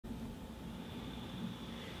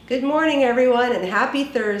Good morning, everyone, and happy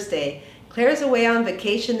Thursday. Claire's away on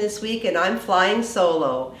vacation this week and I'm flying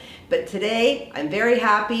solo. But today, I'm very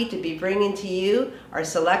happy to be bringing to you our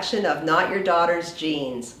selection of Not Your Daughter's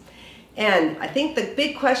jeans. And I think the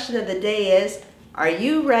big question of the day is, are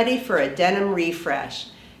you ready for a denim refresh?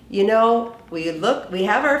 You know, we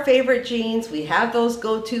have our favorite jeans, we have those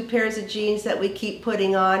go-to pairs of jeans that we keep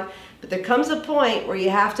putting on, but there comes a point where you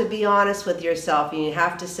have to be honest with yourself and you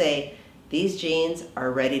have to say, these jeans are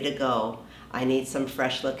ready to go. I need some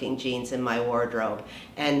fresh looking jeans in my wardrobe.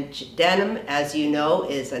 And denim, as you know,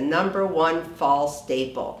 is a #1 fall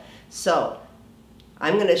staple. So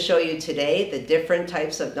I'm going to show you today the different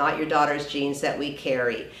types of Not Your Daughter's jeans that we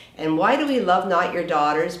carry. And why do we love Not Your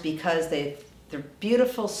Daughter's? Because they're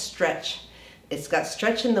beautiful stretch. It's got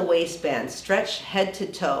stretch in the waistband, stretch head to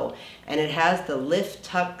toe, and it has the lift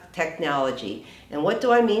tuck technology. And what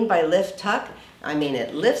do I mean by lift tuck? I mean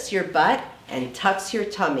it lifts your butt and tucks your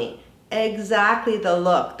tummy. Exactly the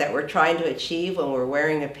look that we're trying to achieve when we're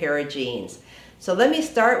wearing a pair of jeans. So let me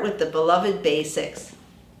start with the beloved basics.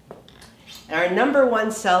 Our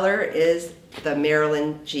 #1 seller is the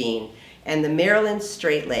Maryland jean and the Maryland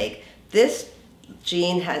straight leg. This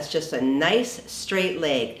jean has just a nice straight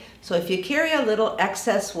leg. So if you carry a little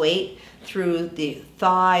excess weight through the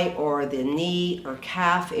thigh or the knee or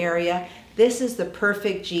calf area, this is the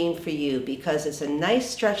perfect jean for you because it's a nice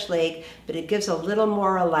stretch leg, but it gives a little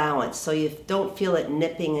more allowance so you don't feel it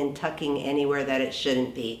nipping and tucking anywhere that it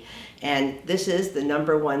shouldn't be. And this is the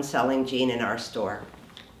 #1 selling jean in our store.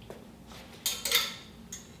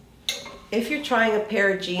 If you're trying a pair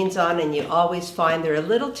of jeans on and you always find they're a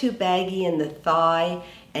little too baggy in the thigh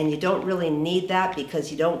and you don't really need that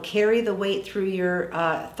because you don't carry the weight through your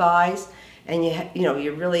thighs and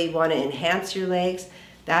you really want to enhance your legs,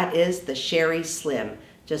 that is the Sherry Slim.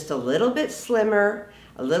 Just a little bit slimmer,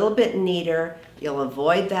 a little bit neater. You'll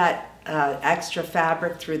avoid that extra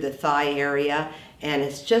fabric through the thigh area, and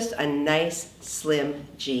it's just a nice slim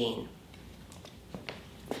jean.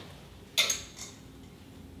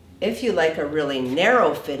 If you like a really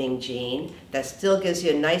narrow fitting jean that still gives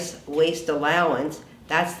you a nice waist allowance,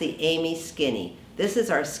 that's the Amy Skinny. This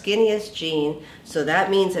is our skinniest jean, so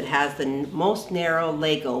that means it has the most narrow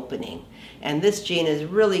leg opening. And this jean is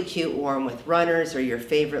really cute worn with runners or your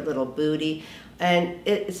favorite little booty. And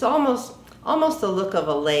it's almost the look of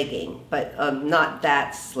a legging, but not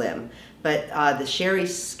that slim. But the Sherry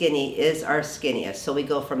Skinny is our skinniest. So we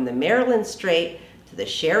go from the Maryland straight to the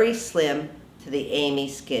Sherry Slim to the Amy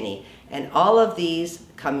Skinny. And all of these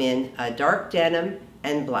come in dark denim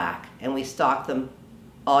and black. And we stock them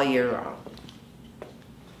all year long.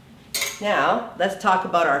 Now, let's talk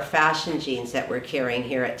about our fashion jeans that we're carrying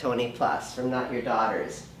here at Toni Plus from Not Your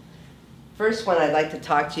Daughter's. First one I'd like to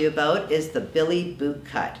talk to you about is the Billy boot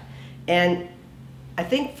cut. And I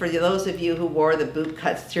think for those of you who wore the boot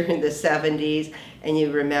cuts during the 70s and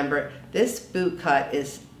you remember, this boot cut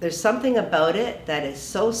there's something about it that is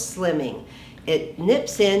so slimming. It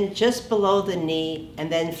nips in just below the knee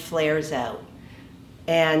and then flares out.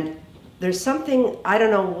 And there's something, I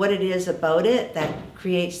don't know what it is about it, that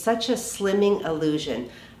creates such a slimming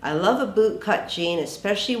illusion. I love a boot cut jean,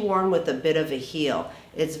 especially worn with a bit of a heel.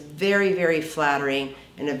 It's very, very flattering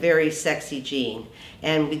and a very sexy jean.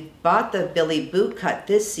 And we bought the Billy boot cut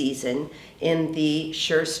this season in the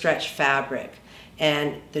Sure Stretch fabric.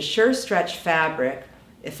 And the Sure Stretch fabric,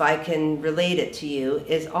 if I can relate it to you,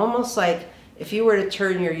 is almost like if you were to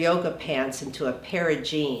turn your yoga pants into a pair of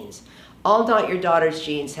jeans. All Not Your Daughter's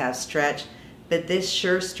jeans have stretch, but this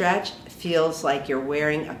Sure Stretch feels like you're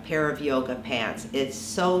wearing a pair of yoga pants. It's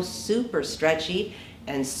so super stretchy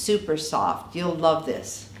and super soft. You'll love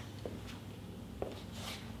this.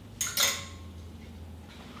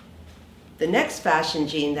 The next fashion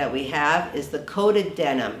jean that we have is the coated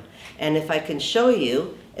denim. And if I can show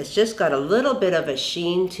you, it's just got a little bit of a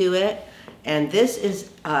sheen to it. And this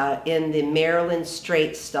is in the Maryland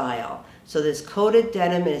straight style. So this coated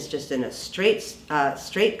denim is just in a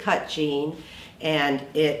straight cut jean, and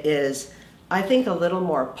it is, I think, a little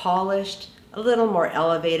more polished, a little more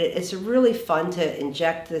elevated. It's really fun to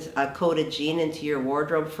inject this coated jean into your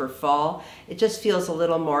wardrobe for fall. It just feels a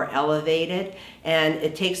little more elevated, and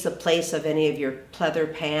it takes the place of any of your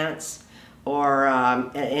pleather pants or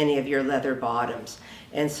any of your leather bottoms.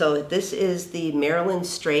 And so this is the Maryland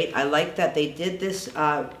straight. I like that they did this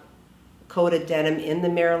coated denim in the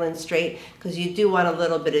Maryland straight because you do want a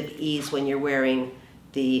little bit of ease when you're wearing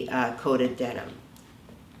the coated denim.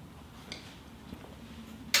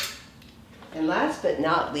 And last but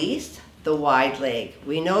not least, the wide leg.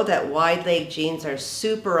 We know that wide leg jeans are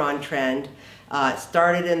super on trend. It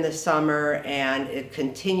started in the summer and it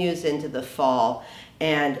continues into the fall.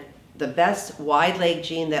 And the best wide leg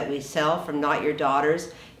jean that we sell from Not Your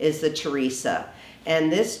Daughters is the Teresa.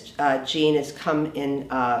 And this jean has come in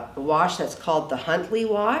a wash that's called the Huntley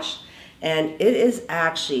wash. And it is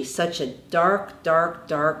actually such a dark, dark,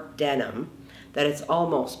 dark denim that it's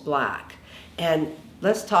almost black. And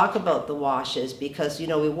let's talk about the washes, because you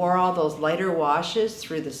know we wore all those lighter washes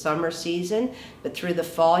through the summer season, but through the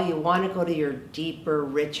fall you want to go to your deeper,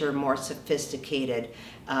 richer, more sophisticated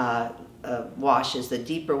washes. The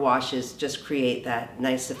deeper washes just create that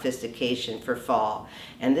nice sophistication for fall.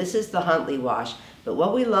 And this is the Huntley wash. But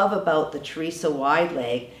what we love about the Teresa wide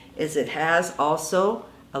leg is it has also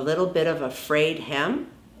a little bit of a frayed hem,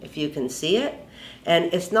 if you can see it.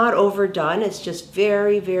 And it's not overdone, it's just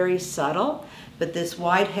very, very subtle. But this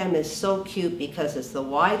wide hem is so cute because it's the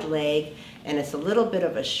wide leg and it's a little bit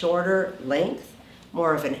of a shorter length,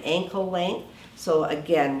 more of an ankle length. So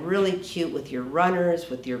again, really cute with your runners,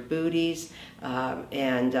 with your booties,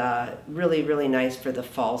 and really, really nice for the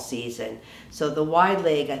fall season. So the wide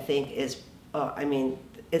leg, I think, is, I mean,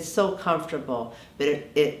 it's so comfortable, but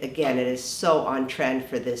again, it is so on trend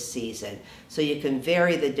for this season. So you can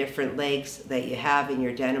vary the different legs that you have in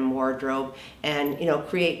your denim wardrobe and, you know,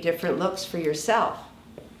 create different looks for yourself.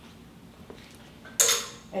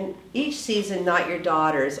 And each season, Not Your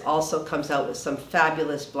Daughters also comes out with some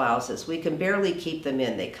fabulous blouses. We can barely keep them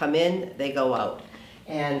in. They come in, they go out.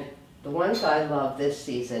 And the ones I love this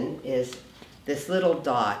season is this little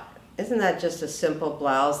dot. Isn't that just a simple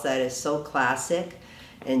blouse that is so classic?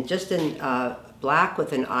 And just in black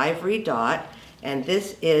with an ivory dot. And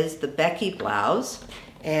this is the Becky blouse.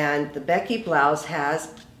 And the Becky blouse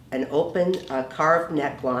has an open carved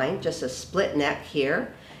neckline, just a split neck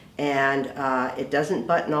here. And it doesn't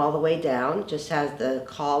button all the way down, just has the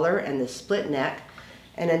collar and the split neck.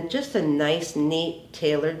 And then just a nice, neat,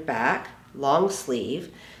 tailored back, long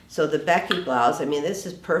sleeve. So the Becky blouse, I mean, this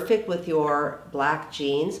is perfect with your black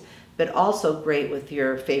jeans, but also great with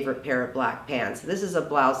your favorite pair of black pants. This is a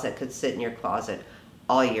blouse that could sit in your closet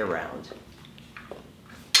all year round.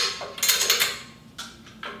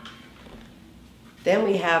 Then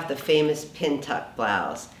we have the famous pin tuck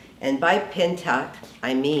blouse. And by pin tuck,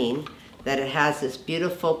 I mean that it has this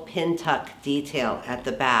beautiful pin tuck detail at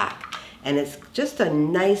the back. And it's just a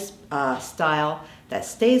nice style that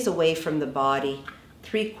stays away from the body,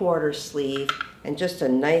 3/4 sleeve, and just a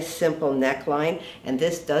nice simple neckline. And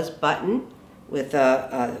this does button with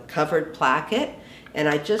a covered placket. And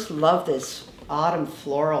I just love this autumn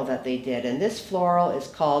floral that they did. And this floral is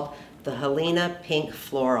called the Helena Pink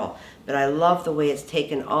Floral. But I love the way it's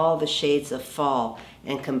taken all the shades of fall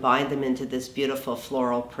and combined them into this beautiful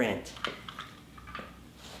floral print.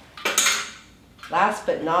 Last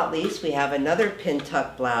but not least, we have another pin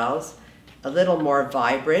tuck blouse, a little more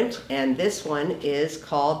vibrant, and this one is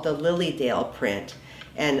called the Lilydale print.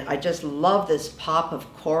 And I just love this pop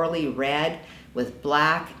of corally red with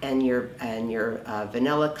black and your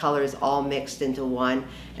vanilla colors all mixed into one.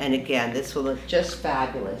 And again, this will look just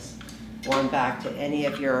fabulous worn back to any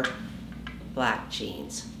of your black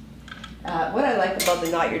jeans. What I like about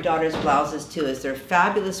the Not Your Daughters blouses too is they're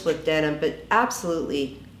fabulous with denim, but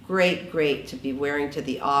absolutely great to be wearing to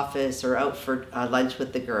the office or out for lunch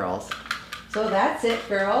with the girls. So that's it,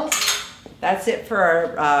 girls. That's it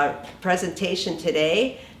for our presentation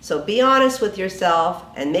today. So be honest with yourself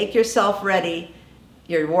and make yourself ready,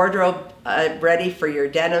 your wardrobe ready for your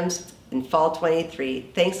denims in fall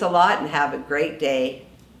 23. Thanks a lot and have a great day.